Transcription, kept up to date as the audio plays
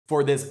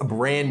For this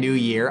brand new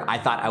year, I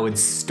thought I would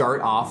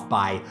start off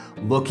by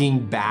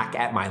looking back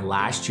at my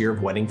last year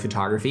of wedding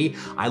photography.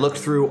 I looked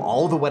through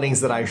all the weddings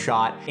that I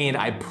shot and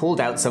I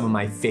pulled out some of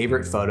my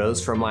favorite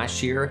photos from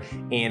last year,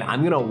 and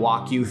I'm gonna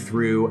walk you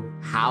through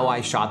how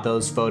I shot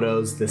those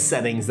photos, the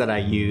settings that I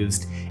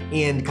used,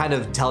 and kind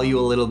of tell you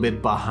a little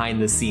bit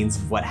behind the scenes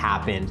of what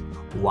happened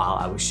while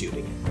I was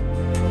shooting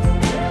it.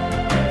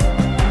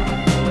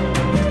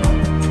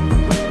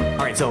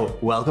 So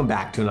welcome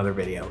back to another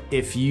video.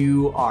 If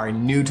you are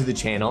new to the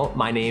channel,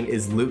 my name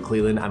is Luke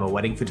Cleland. I'm a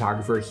wedding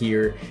photographer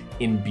here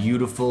in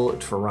beautiful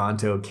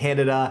Toronto,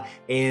 Canada,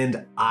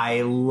 and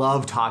I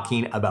love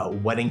talking about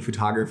wedding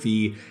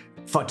photography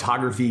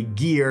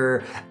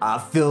gear,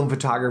 film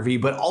photography,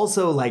 but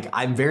also like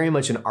I'm very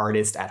much an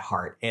artist at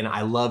heart, and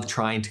I love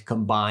trying to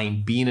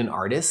combine being an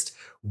artist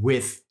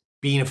with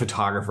being a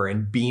photographer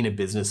and being a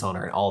business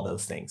owner and all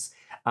those things.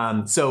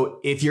 So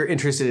if you're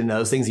interested in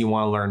those things, you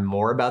want to learn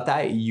more about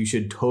that, you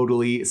should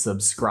totally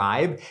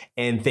subscribe.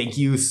 And thank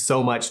you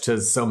so much to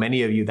so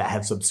many of you that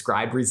have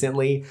subscribed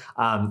recently.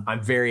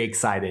 I'm very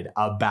excited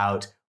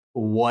about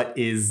what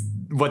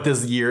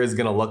this year is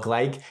going to look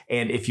like.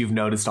 And if you've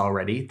noticed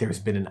already, there's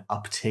been an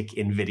uptick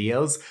in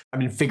videos. I've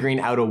been figuring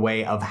out a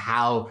way of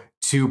how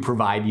to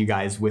provide you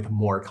guys with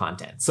more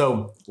content.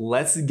 So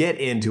let's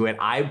get into it.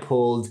 I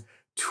pulled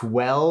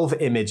 12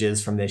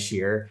 images from this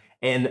year.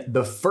 And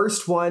the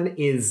first one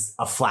is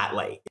a flat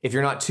lay. If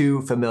you're not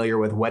too familiar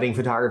with wedding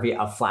photography,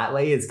 a flat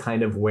lay is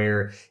kind of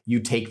where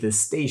you take the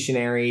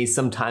stationery,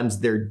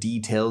 sometimes their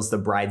details, the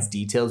bride's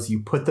details,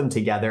 you put them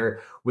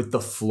together with the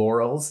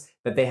florals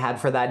that they had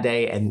for that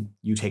day and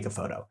you take a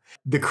photo.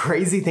 The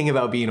crazy thing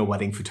about being a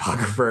wedding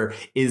photographer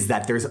is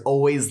that there's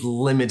always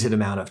limited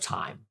amount of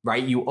time,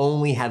 right? You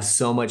only have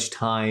so much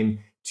time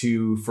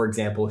to, for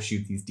example,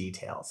 shoot these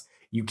details.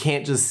 You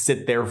can't just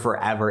sit there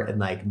forever and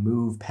like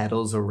move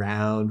petals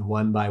around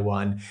one by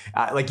one.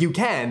 Like you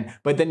can,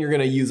 but then you're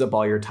gonna use up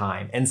all your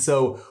time. And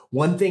so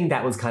one thing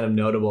that was kind of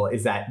notable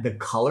is that the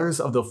colors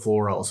of the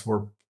florals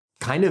were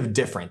kind of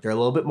different. They're a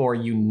little bit more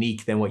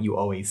unique than what you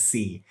always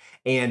see.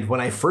 And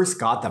when I first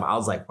got them, I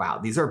was like, wow,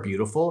 these are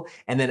beautiful.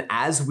 And then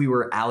as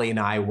Ali and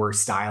I were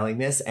styling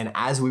this, and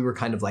as we were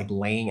kind of like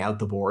laying out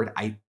the board,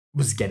 I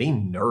was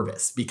getting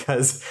nervous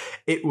because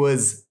it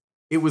was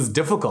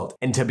difficult.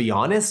 And to be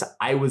honest,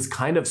 I was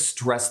kind of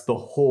stressed the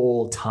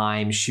whole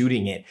time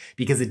shooting it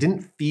because it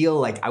didn't feel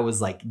like I was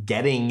like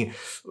getting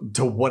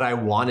to what I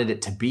wanted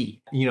it to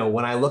be. You know,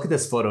 when I look at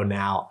this photo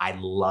now, I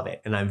love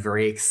it and I'm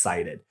very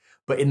excited.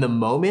 But in the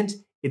moment,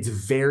 it's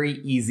very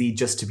easy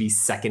just to be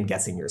second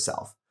guessing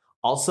yourself.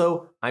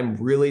 Also, I'm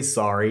really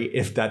sorry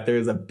if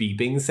there's a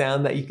beeping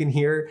sound that you can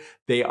hear.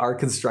 They are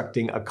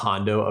constructing a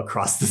condo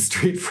across the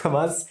street from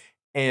us,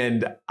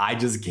 and I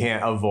just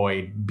can't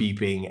avoid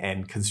beeping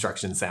and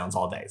construction sounds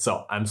all day.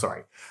 So I'm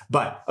sorry.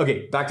 But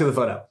okay, back to the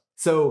photo.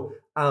 So,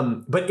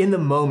 but in the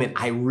moment,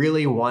 I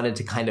really wanted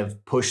to kind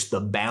of push the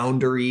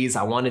boundaries.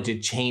 I wanted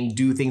to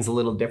do things a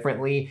little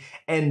differently.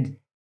 And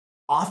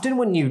often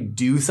when you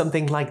do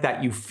something like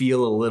that, you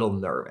feel a little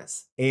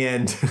nervous.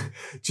 And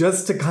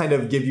just to kind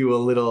of give you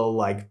a little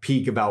like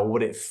peek about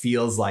what it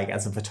feels like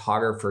as a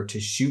photographer to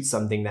shoot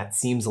something that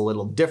seems a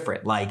little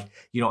different. Like,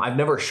 you know, I've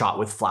never shot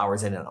with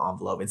flowers in an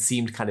envelope. It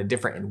seemed kind of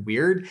different and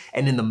weird.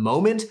 And in the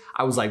moment,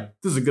 I was like,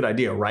 this is a good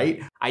idea,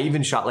 right? I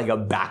even shot like a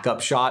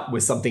backup shot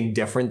with something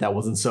different that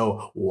wasn't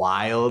so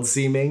wild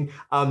seeming.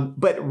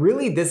 But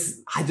really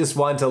I just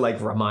wanted to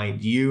like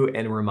remind you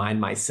and remind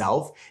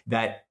myself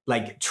that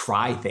like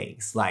try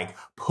things, like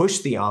push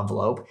the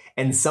envelope.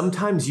 And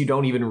sometimes you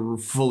don't even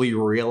fully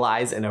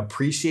realize and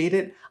appreciate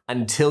it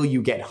until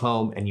you get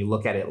home and you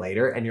look at it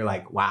later and you're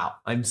like, wow,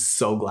 I'm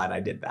so glad I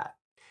did that.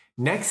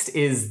 Next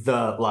is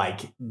the like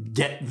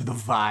get the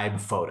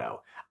vibe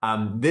photo.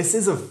 This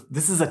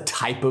is a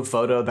type of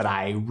photo that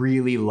I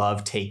really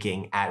love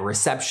taking at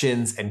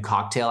receptions and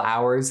cocktail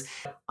hours.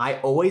 I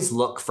always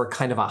look for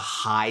kind of a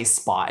high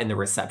spot in the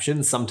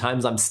reception.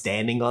 Sometimes I'm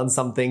standing on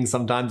something,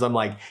 sometimes I'm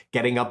like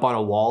getting up on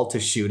a wall to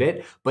shoot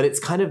it, but it's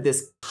kind of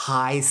this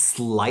high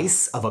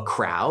slice of a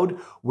crowd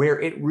where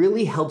it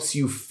really helps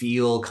you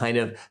feel kind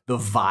of the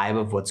vibe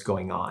of what's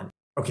going on.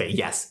 Okay,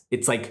 yes,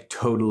 it's like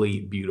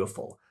totally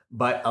beautiful.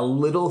 But a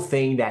little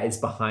thing that is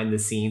behind the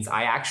scenes,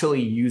 I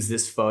actually used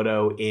this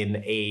photo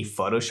in a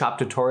Photoshop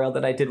tutorial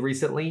that I did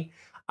recently.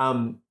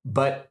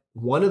 But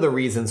one of the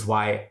reasons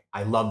why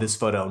I love this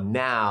photo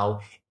now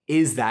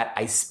is that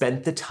I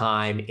spent the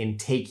time in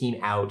taking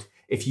out,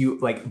 if you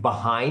like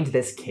behind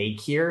this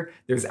cake here,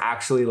 there's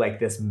actually like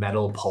this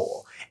metal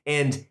pole.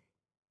 And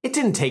it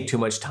didn't take too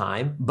much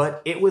time,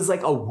 but it was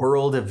like a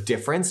world of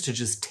difference to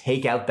just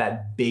take out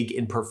that big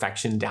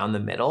imperfection down the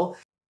middle.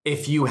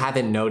 If you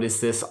haven't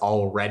noticed this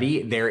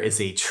already, there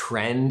is a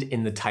trend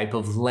in the type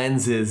of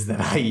lenses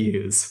that I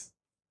use.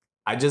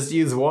 I just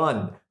use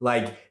one.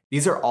 Like,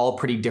 these are all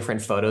pretty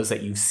different photos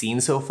that you've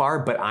seen so far,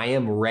 but I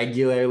am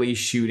regularly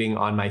shooting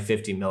on my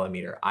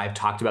 50mm. I've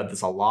talked about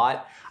this a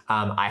lot.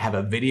 I have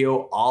a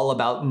video all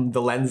about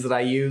the lens that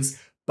I use,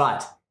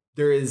 but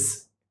there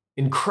is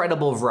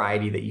incredible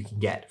variety that you can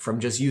get from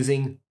just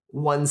using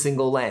one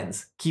single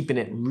lens, keeping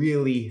it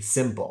really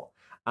simple.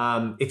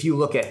 If you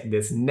look at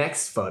this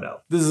next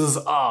photo, this is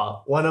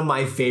one of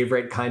my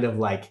favorite kind of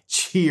like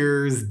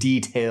cheers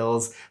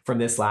details from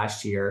this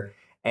last year.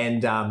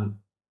 And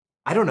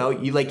I don't know,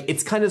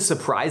 it's kind of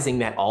surprising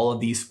that all of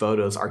these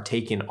photos are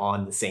taken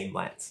on the same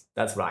lens.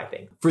 That's what I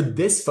think. For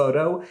this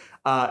photo,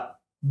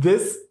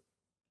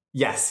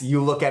 yes,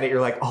 you look at it,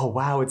 you're like, oh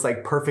wow, it's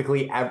like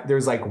perfectly,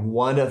 there's like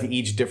one of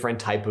each different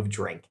type of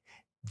drink.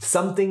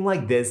 Something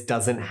like this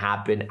doesn't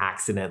happen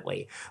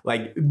accidentally.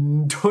 Like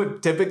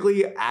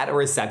typically at a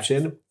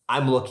reception,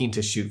 I'm looking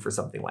to shoot for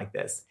something like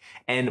this.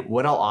 And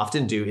what I'll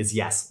often do is,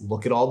 yes,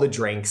 look at all the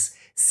drinks,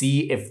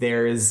 see if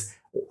there's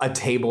a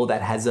table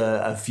that has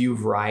a few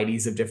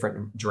varieties of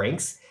different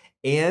drinks,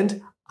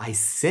 and I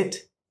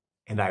sit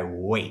and I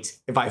wait.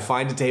 If I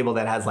find a table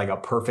that has like a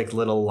perfect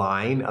little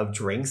line of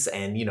drinks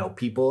and, you know,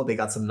 people, they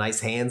got some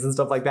nice hands and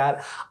stuff like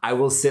that, I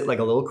will sit like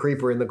a little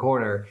creeper in the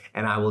corner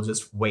and I will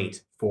just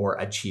wait for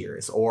a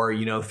cheers. Or,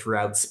 you know,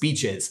 throughout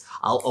speeches,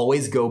 I'll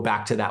always go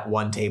back to that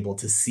one table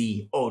to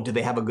see, oh, do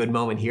they have a good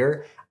moment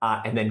here?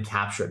 And then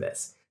capture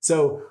this.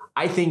 So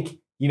I think,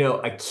 you know,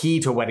 a key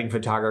to wedding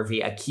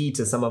photography, a key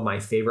to some of my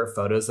favorite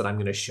photos that I'm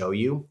going to show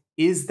you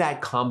is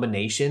that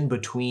combination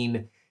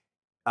between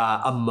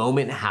a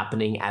moment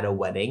happening at a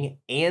wedding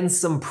and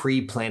some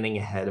pre-planning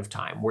ahead of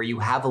time, where you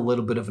have a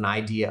little bit of an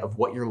idea of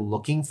what you're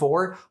looking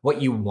for,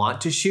 what you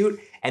want to shoot,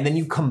 and then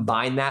you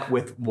combine that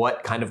with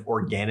what kind of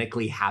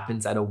organically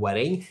happens at a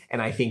wedding,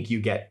 and I think you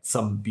get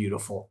some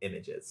beautiful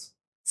images.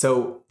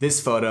 So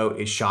this photo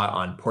is shot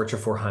on Portra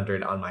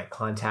 400 on my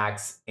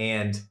Contax,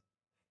 and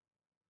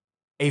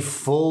a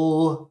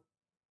full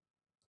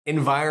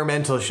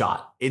environmental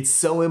shot. It's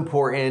so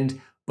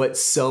important, but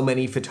so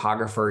many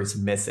photographers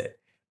miss it.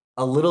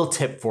 A little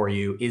tip for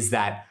you is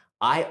that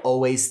I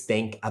always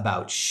think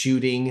about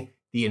shooting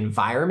the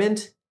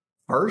environment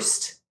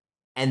first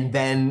and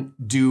then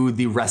do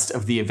the rest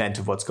of the event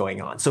of what's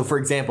going on. So for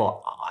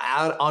example,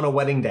 out on a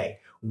wedding day,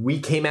 we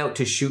came out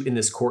to shoot in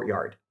this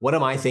courtyard. What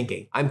am I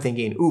thinking? I'm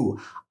thinking, ooh,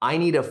 I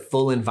need a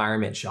full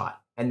environment shot.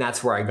 And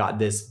that's where I got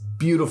this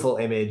beautiful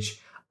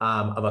image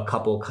of a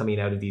couple coming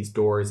out of these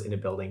doors in a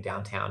building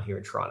downtown here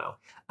in Toronto.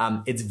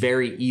 It's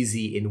very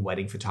easy in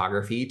wedding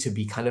photography to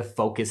be kind of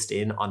focused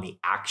in on the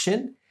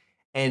action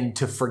and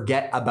to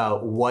forget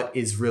about what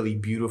is really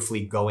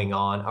beautifully going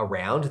on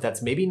around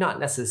that's maybe not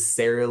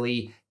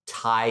necessarily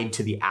tied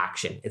to the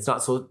action. It's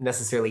not so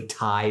necessarily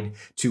tied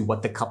to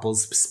what the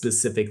couple's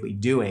specifically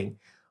doing.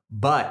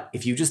 But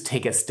if you just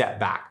take a step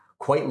back,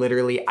 quite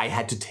literally, I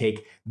had to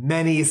take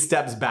many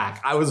steps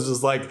back. I was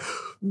just like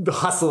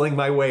hustling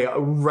my way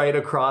right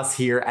across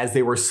here as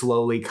they were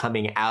slowly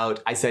coming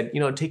out. I said, you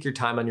know, take your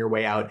time on your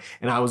way out.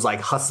 And I was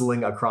like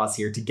hustling across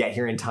here to get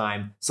here in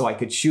time so I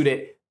could shoot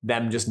it,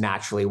 them just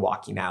naturally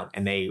walking out.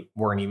 And they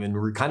weren't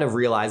even kind of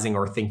realizing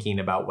or thinking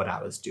about what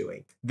I was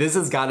doing. This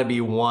has got to be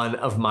one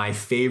of my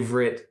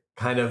favorite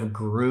kind of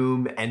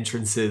groom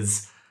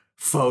entrances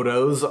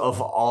photos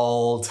of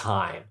all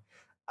time.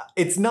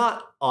 It's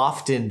not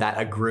often that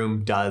a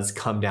groom does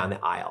come down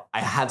the aisle. I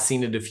have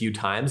seen it a few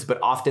times, but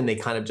often they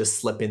kind of just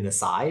slip in the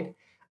side.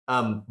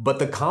 But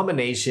the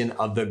combination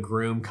of the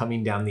groom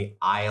coming down the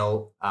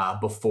aisle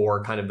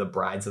before kind of the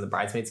brides and the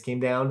bridesmaids came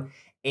down,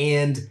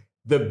 and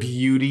the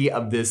beauty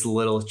of this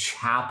little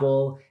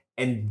chapel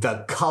and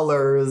the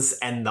colors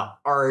and the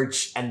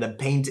arch and the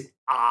paint,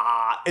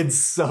 it's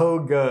so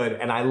good.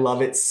 And I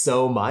love it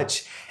so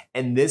much.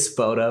 And this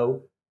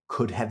photo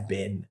could have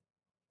been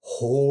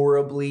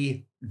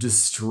horribly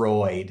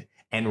destroyed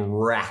and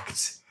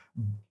wrecked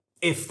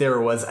if there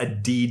was a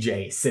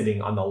DJ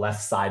sitting on the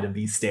left side of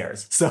these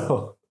stairs.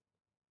 So,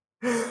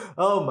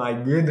 oh my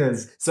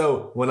goodness.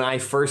 So when I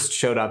first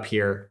showed up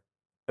here,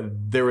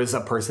 there was a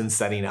person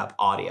setting up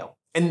audio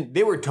and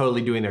they were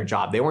totally doing their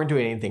job. They weren't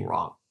doing anything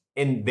wrong.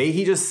 And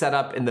he just set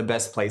up in the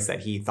best place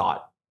that he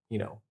thought, you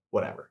know,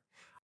 whatever.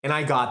 And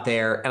I got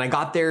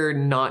there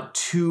not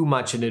too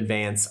much in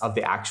advance of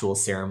the actual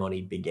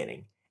ceremony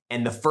beginning.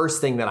 And the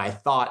first thing that I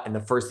thought and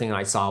the first thing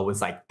I saw was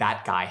like,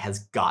 that guy has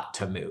got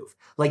to move.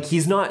 Like,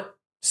 he's not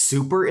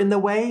super in the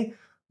way,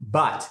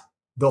 but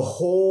the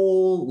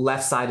whole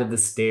left side of the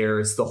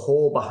stairs, the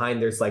whole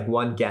behind, there's like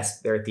one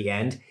guest there at the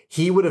end.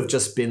 He would have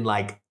just been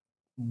like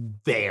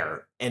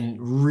there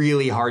and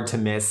really hard to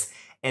miss.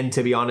 And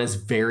to be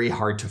honest, very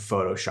hard to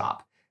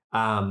Photoshop.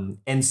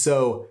 And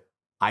so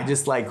I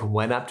just like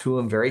went up to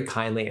him very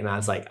kindly and I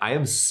was like, I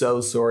am so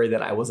sorry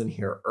that I wasn't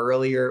here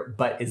earlier,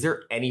 but is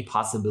there any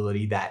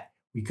possibility that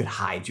we could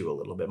hide you a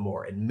little bit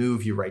more and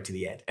move you right to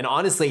the end? And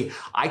honestly,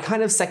 I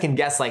kind of second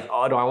guessed like,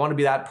 oh, do I want to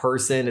be that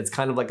person? It's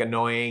kind of like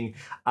annoying.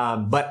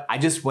 But I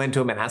just went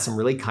to him and asked him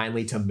really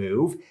kindly to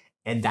move.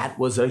 And that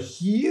was a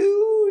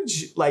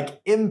huge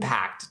like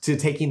impact to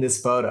taking this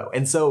photo.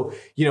 And so,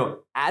 you know,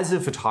 as a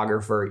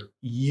photographer,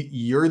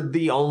 you're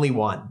the only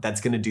one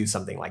that's going to do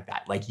something like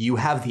that. Like, you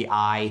have the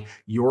eye,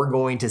 you're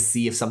going to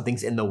see if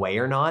something's in the way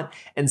or not.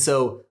 And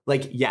so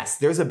like, yes,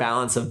 there's a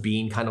balance of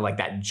being kind of like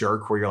that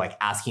jerk where you're like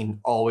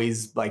asking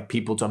always like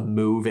people to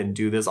move and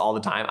do this all the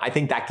time. I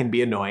think that can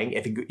be annoying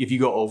if you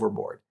go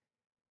overboard.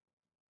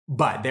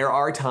 But there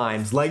are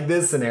times like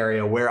this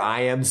scenario where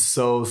I am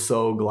so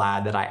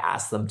glad that I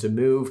asked them to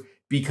move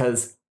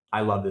because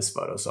I love this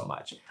photo so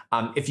much.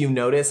 If you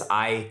notice,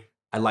 I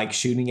like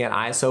shooting at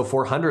ISO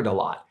 400 a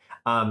lot.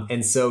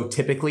 And so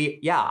typically,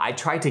 yeah, I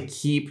try to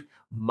keep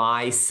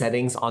my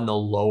settings on the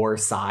lower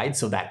side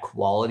so that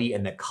quality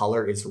and the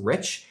color is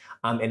rich.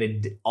 And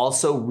it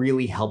also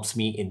really helps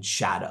me in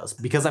shadows.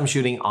 Because I'm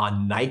shooting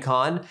on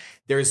Nikon,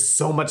 there's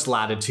so much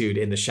latitude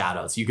in the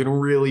shadows. You can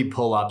really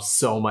pull up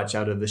so much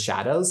out of the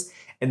shadows.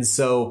 And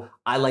so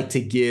I like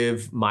to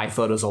give my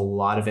photos a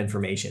lot of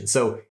information.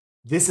 So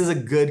this is a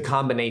good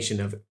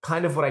combination of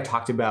kind of what I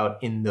talked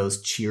about in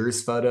those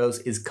Cheers photos,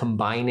 is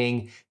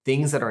combining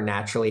things that are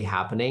naturally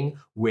happening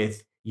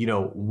with,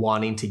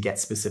 wanting to get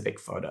specific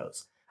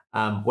photos.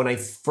 When I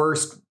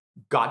first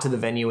got to the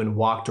venue and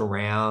walked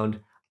around,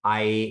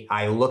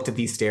 I looked at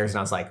these stairs and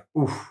I was like,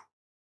 oof,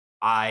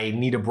 I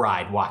need a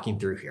bride walking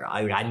through here.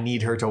 I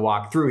need her to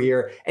walk through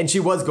here. And she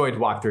was going to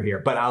walk through here,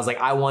 but I was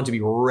like, I want to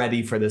be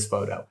ready for this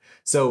photo.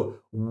 So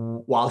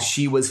while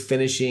she was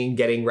finishing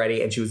getting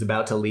ready and she was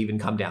about to leave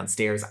and come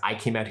downstairs, I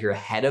came out here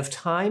ahead of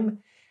time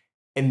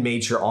and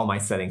made sure all my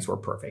settings were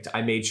perfect.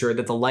 I made sure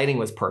that the lighting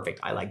was perfect.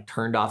 I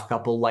turned off a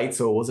couple lights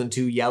so it wasn't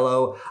too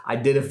yellow. I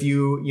did a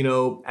few,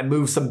 I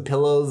moved some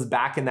pillows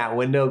back in that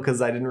window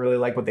because I didn't really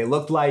like what they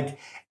looked like.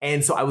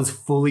 And so I was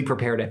fully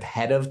prepared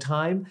ahead of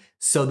time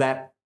so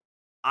that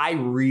I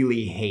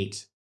really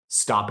hate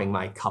stopping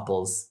my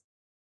couples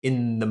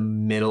in the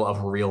middle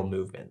of real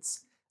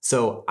movements.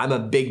 So I'm a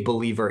big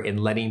believer in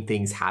letting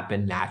things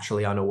happen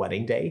naturally on a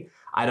wedding day.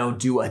 I don't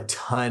do a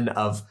ton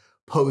of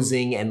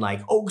posing and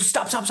oh,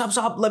 stop.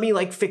 Let me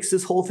fix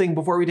this whole thing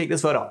before we take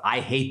this photo. I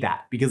hate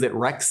that because it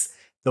wrecks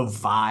the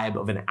vibe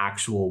of an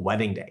actual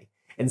wedding day.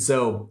 And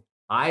so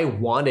I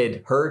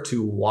wanted her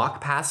to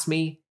walk past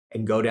me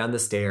and go down the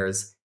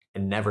stairs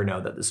and never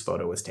know that this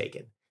photo was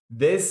taken.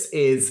 This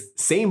is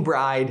same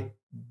bride,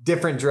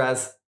 different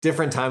dress,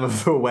 different time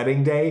of the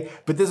wedding day,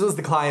 but this was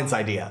the client's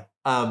idea.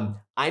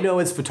 I know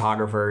as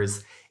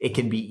photographers, it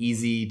can be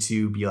easy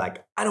to be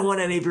like, I don't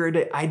want any of your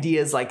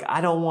ideas.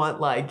 I don't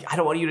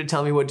want you to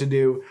tell me what to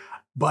do.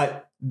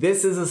 But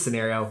this is a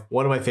scenario,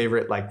 one of my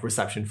favorite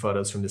reception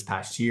photos from this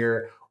past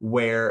year,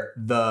 where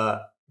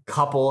the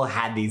couple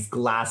had these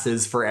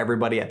glasses for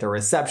everybody at the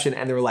reception.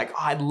 And they were like,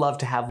 oh, I'd love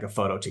to have a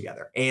photo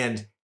together.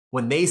 And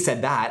when they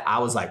said that, I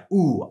was like,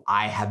 ooh,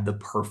 I have the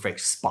perfect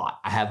spot.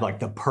 I have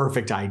the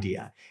perfect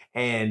idea.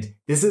 And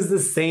this is the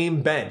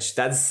same bench.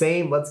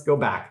 Let's go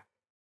back.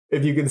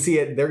 If you can see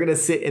it, they're gonna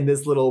sit in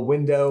this little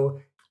window.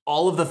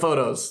 All of the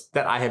photos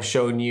that I have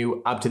shown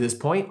you up to this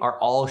point are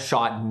all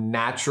shot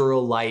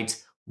natural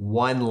light,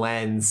 one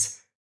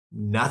lens,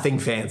 nothing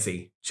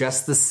fancy,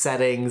 just the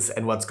settings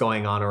and what's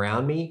going on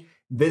around me.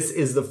 This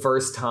is the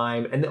first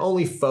time and the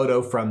only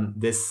photo from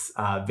this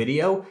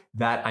video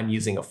that I'm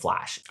using a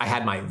flash. I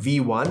had my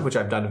V1, which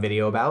I've done a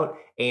video about,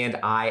 and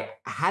I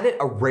had it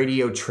a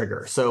radio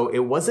trigger. So it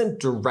wasn't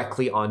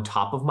directly on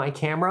top of my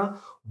camera.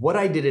 What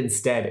I did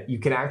instead, you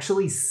can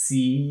actually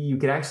see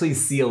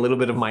a little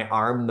bit of my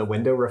arm in the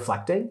window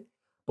reflecting.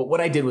 But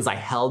what I did was I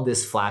held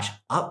this flash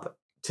up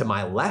to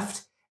my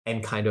left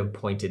and kind of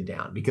pointed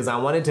down because I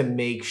wanted to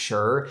make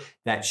sure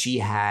that she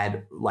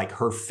had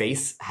her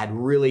face had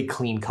really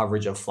clean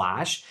coverage of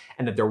flash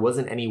and that there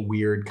wasn't any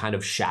weird kind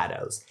of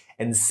shadows.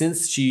 And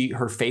since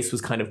her face was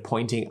kind of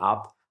pointing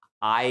up,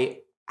 I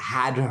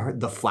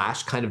had the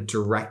flash kind of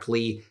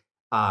directly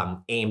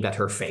aimed at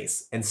her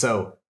face. And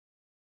so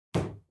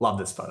love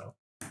this photo.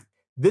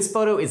 This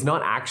photo is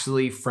not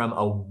actually from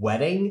a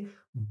wedding,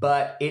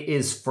 but it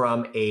is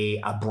from a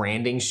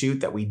branding shoot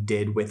that we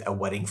did with a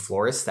wedding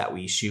florist that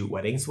we shoot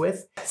weddings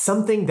with.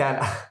 Something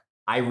that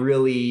I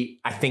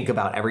think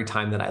about every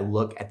time that I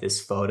look at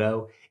this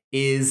photo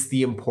is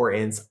the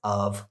importance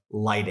of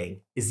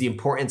lighting, is the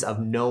importance of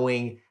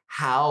knowing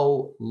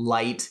how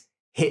light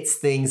hits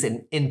things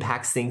and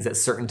impacts things at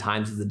certain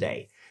times of the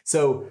day.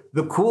 So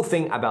the cool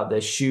thing about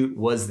this shoot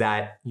was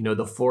that,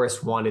 the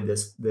florist wanted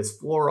this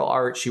floral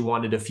art. She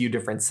wanted a few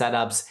different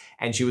setups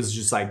and she was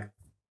just like,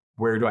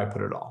 where do I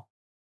put it all?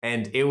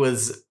 And it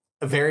was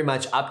very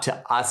much up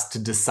to us to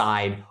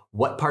decide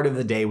what part of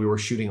the day we were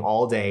shooting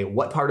all day,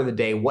 what part of the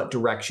day, what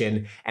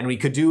direction, and we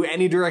could do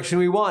any direction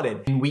we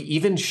wanted. And we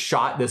even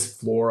shot this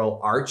floral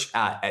arch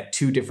at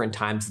two different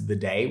times of the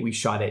day. We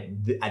shot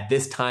it at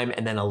this time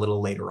and then a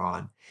little later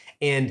on.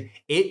 And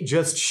it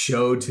just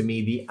showed to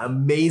me the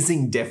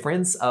amazing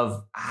difference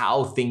of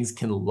how things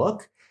can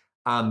look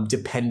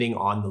depending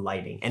on the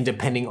lighting and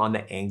depending on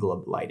the angle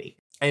of the lighting.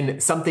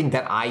 And something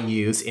that I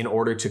use in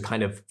order to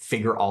kind of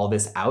figure all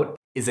this out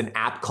is an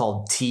app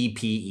called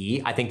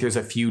TPE. I think there's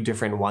a few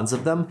different ones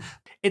of them.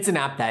 It's an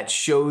app that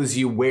shows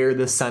you where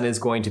the sun is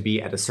going to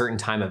be at a certain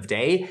time of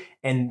day.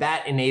 And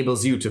that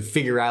enables you to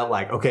figure out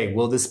okay,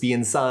 will this be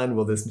in sun?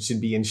 Will this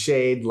should be in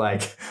shade?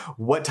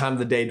 What time of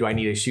the day do I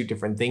need to shoot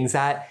different things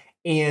at?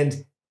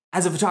 And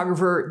as a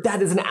photographer,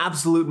 that is an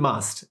absolute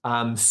must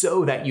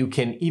so that you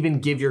can even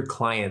give your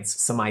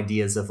clients some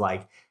ideas of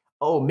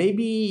oh,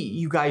 maybe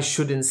you guys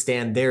shouldn't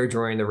stand there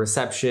during the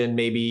reception.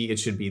 Maybe it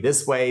should be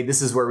this way.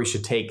 This is where we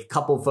should take a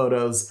couple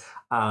photos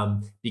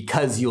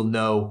because you'll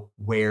know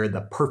where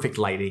the perfect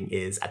lighting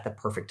is at the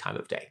perfect time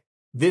of day.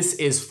 This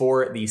is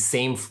for the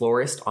same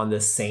florist on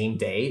the same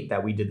day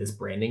that we did this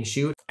branding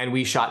shoot. And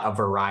we shot a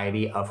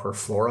variety of her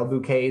floral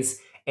bouquets.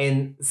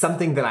 And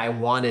something that I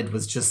wanted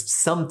was just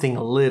something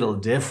a little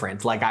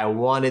different. Like I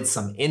wanted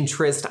some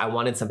interest. I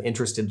wanted some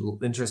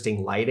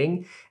interesting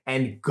lighting.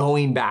 And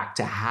going back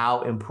to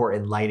how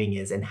important lighting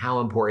is and how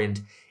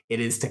important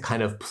it is to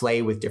kind of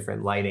play with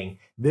different lighting.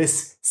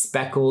 This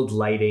speckled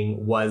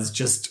lighting was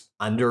just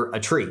under a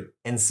tree.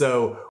 And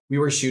so we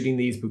were shooting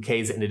these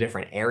bouquets in a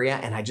different area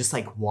and I just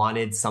like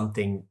wanted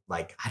something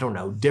like, I don't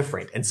know,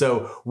 different. And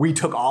so we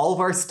took all of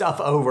our stuff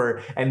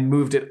over and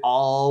moved it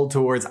all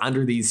towards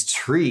under these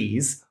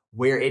trees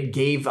where it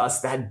gave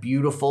us that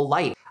beautiful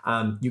light.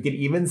 You can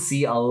even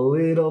see a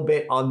little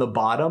bit on the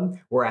bottom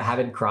where I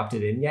haven't cropped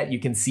it in yet. You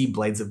can see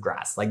blades of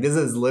grass. Like this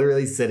is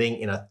literally sitting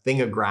in a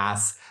thing of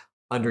grass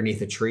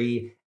underneath a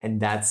tree.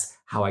 And that's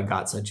how I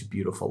got such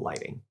beautiful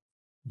lighting.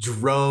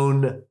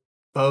 Drone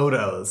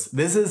photos.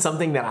 This is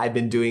something that I've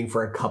been doing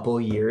for a couple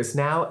years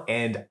now,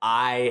 and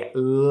I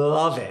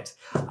love it.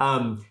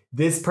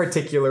 This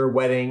particular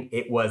wedding,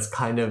 it was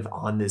kind of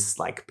on this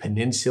like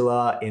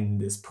peninsula in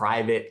this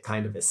private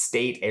kind of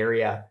estate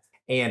area.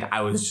 And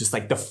I was just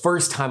like, the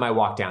first time I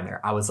walked down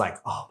there, I was like,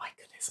 oh my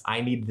goodness,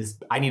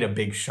 I need a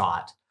big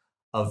shot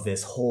of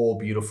this whole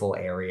beautiful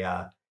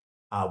area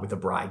with the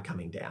bride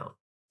coming down.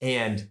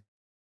 And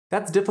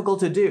that's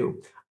difficult to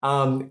do.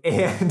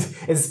 And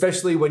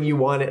especially when you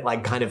want it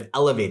like kind of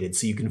elevated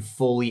so you can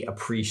fully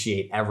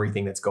appreciate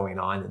everything that's going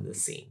on in the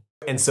scene.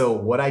 And so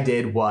what I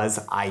did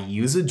was I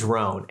use a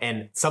drone,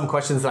 and some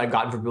questions that I've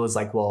gotten from people is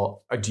like,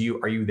 well, are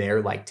you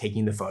there like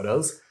taking the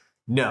photos?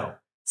 No.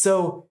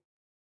 So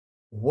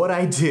what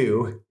I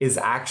do is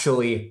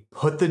actually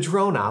put the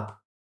drone up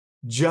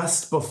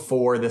just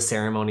before the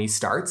ceremony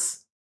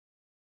starts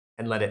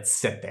and let it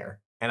sit there.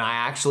 And I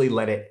actually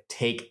let it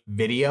take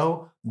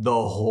video the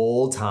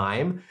whole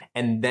time.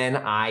 And then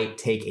I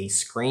take a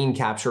screen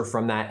capture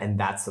from that, and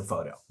that's the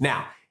photo.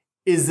 Now,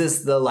 is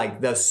this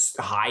the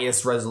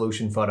highest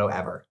resolution photo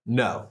ever?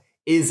 No.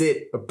 Is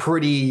it a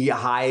pretty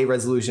high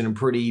resolution and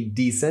pretty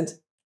decent?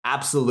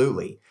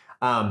 Absolutely.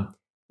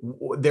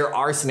 There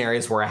are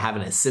scenarios where I have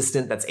an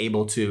assistant that's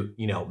able to,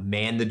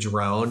 man the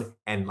drone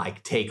and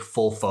like take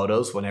full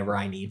photos whenever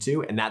I need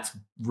to. And that's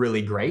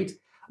really great.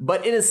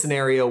 But in a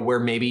scenario where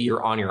maybe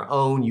you're on your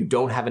own, you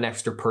don't have an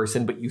extra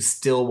person, but you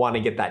still want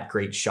to get that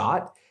great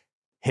shot,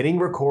 hitting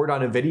record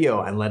on a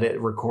video and let it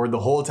record the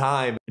whole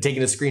time,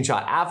 taking a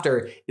screenshot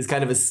after is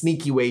kind of a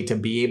sneaky way to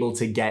be able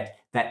to get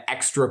that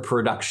extra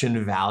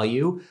production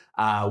value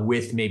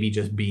with maybe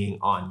just being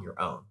on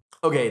your own.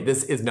 Okay,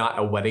 this is not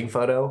a wedding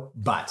photo,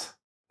 but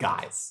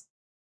guys,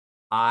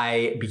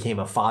 I became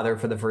a father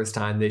for the first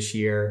time this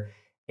year,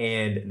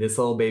 and this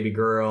little baby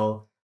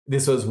girl,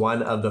 this was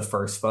one of the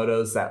first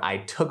photos that I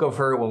took of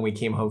her when we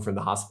came home from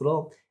the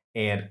hospital.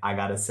 And I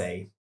gotta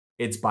say,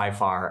 it's by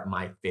far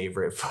my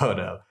favorite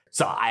photo.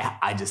 So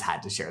I just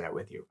had to share that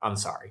with you. I'm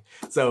sorry.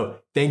 So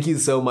thank you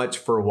so much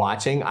for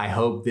watching. I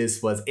hope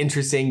this was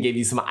interesting, gave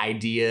you some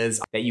ideas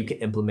that you can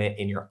implement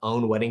in your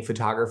own wedding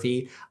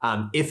photography.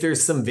 If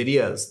there's some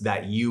videos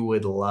that you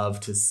would love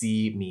to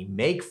see me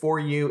make for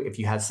you, if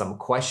you have some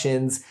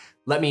questions,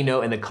 let me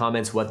know in the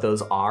comments what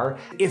those are.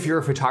 If you're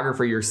a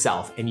photographer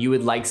yourself and you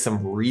would like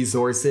some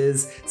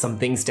resources, some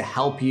things to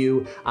help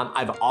you,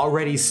 I've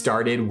already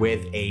started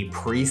with a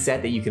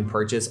preset that you can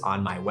purchase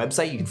on my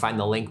website. You can find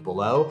the link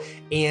below.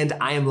 And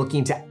I am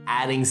looking to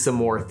adding some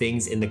more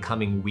things in the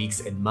coming weeks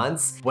and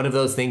months. One of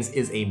those things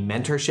is a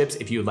mentorships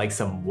if you would like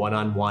some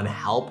one-on-one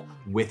help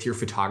with your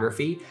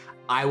photography.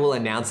 I will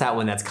announce that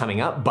when that's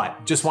coming up,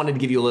 but just wanted to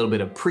give you a little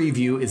bit of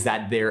preview is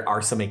that there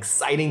are some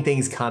exciting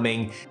things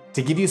coming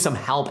to give you some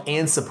help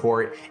and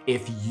support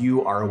if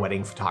you are a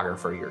wedding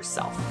photographer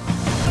yourself.